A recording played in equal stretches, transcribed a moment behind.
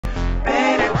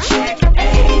check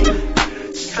aim,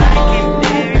 striking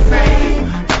every frame.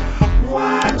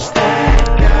 Watch that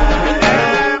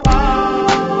Gutterball.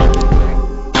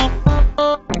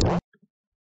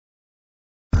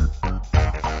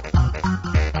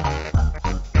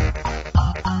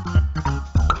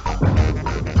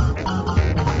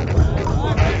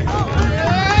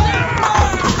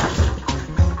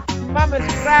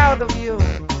 Mama's proud of you.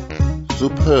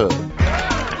 Superb.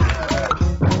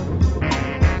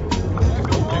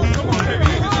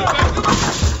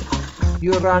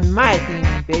 You're on my team,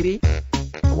 baby.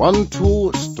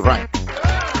 1-2 strike.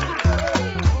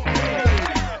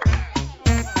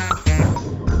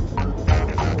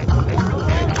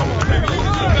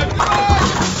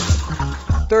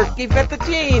 Turkey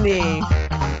fettuccine.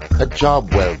 A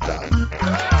job well done.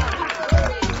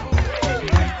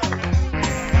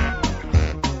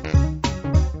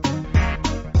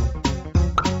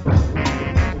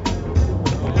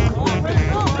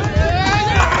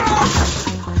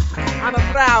 I'm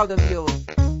proud of you.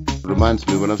 Reminds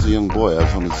me when I was a young boy, I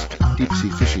was on this deep-sea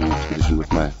fishing expedition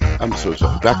with my... I'm so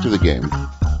sorry. Back to the game.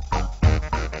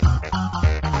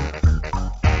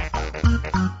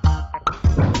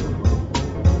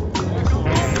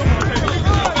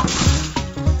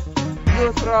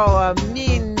 You throw a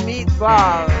mean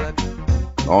meatball.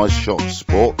 Nice shot,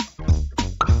 sport.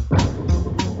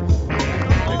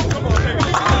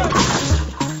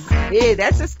 Hey,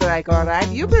 that's a strike, all right.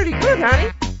 You're pretty good,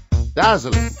 honey.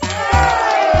 Dazzling.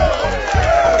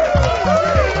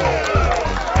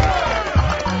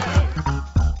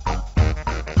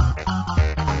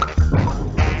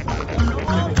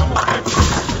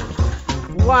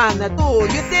 One, two,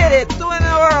 you did it. 2 in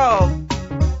a row.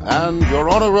 And you're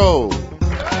on a roll.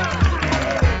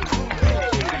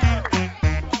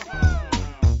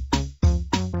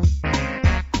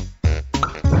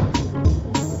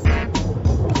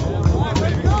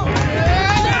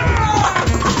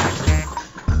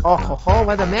 Oh, ho, ho,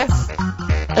 what a mess.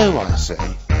 Oh, I say.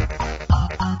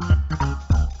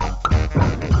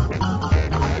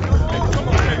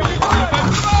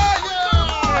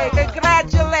 Hey,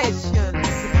 congratulations.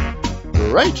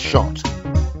 Great shot.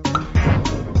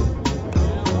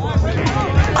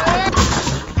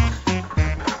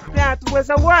 That was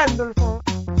a wonderful.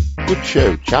 Good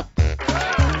show, chap.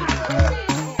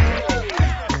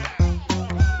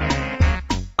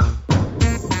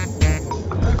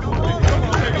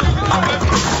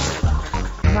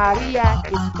 Maria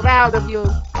is proud of you.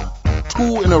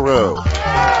 2 in a row.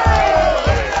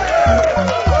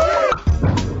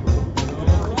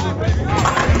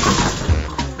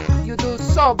 You do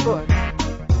so good.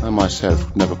 I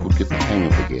myself never could get the hang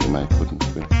of the game. I couldn't.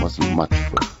 It wasn't much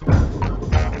for...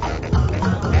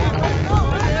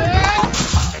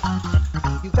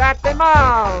 You got them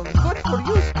all. Good for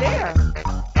you, Spare.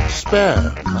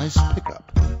 Spare. Nice pickup.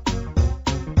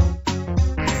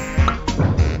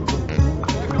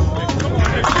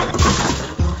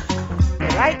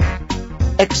 Right?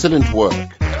 Excellent work.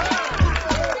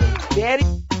 Very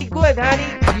good,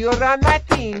 honey. You're on my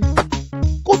team.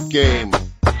 Good game.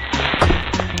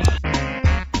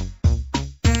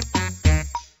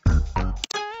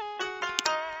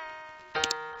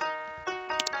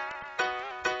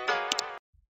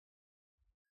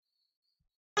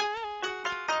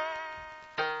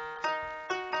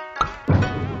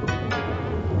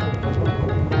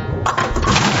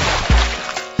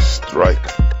 Strike.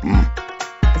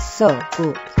 So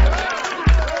good.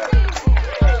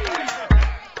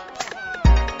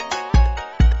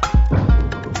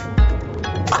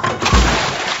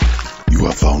 You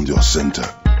have found your center.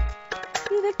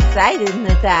 You're excited,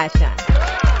 Natasha.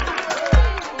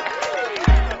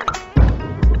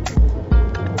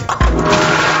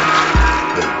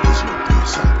 There is no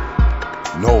peace.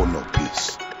 No peace.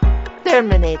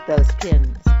 Terminate those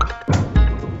pins.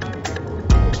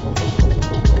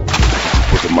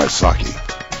 Put in my sake.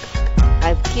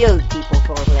 I've killed people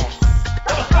for less.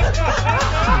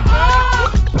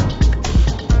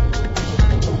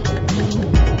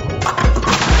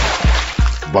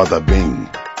 Bada bing.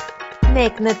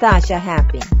 Make Natasha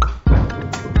happy.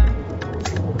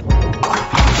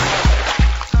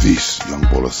 This, young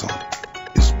Bolasan,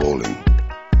 is bowling.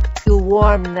 You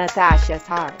warm Natasha's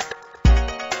heart.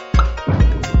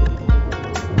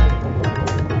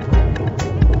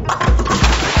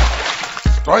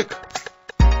 Strike.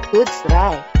 Good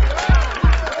strike.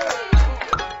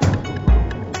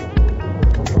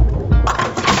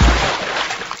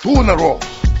 Two in a row.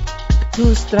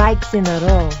 2 strikes in a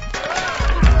row.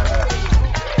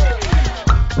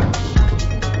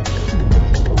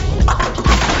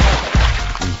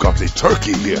 We've got a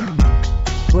turkey here.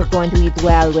 We're going to eat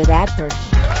well with that turkey.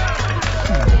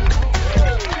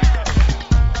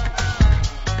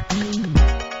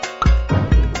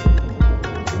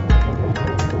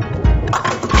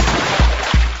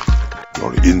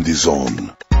 You're in the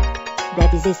zone.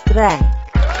 That is a strike.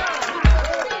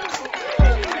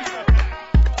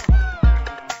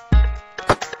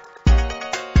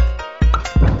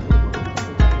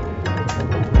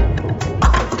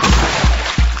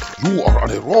 You are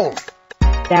on a roll.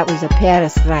 That was a pair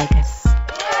of strikers.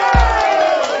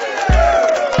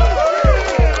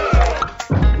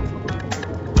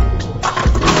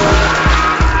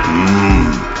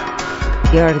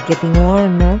 You're getting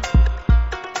warmer.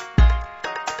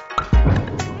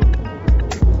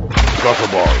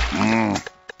 Gutterball.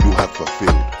 You have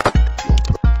fulfilled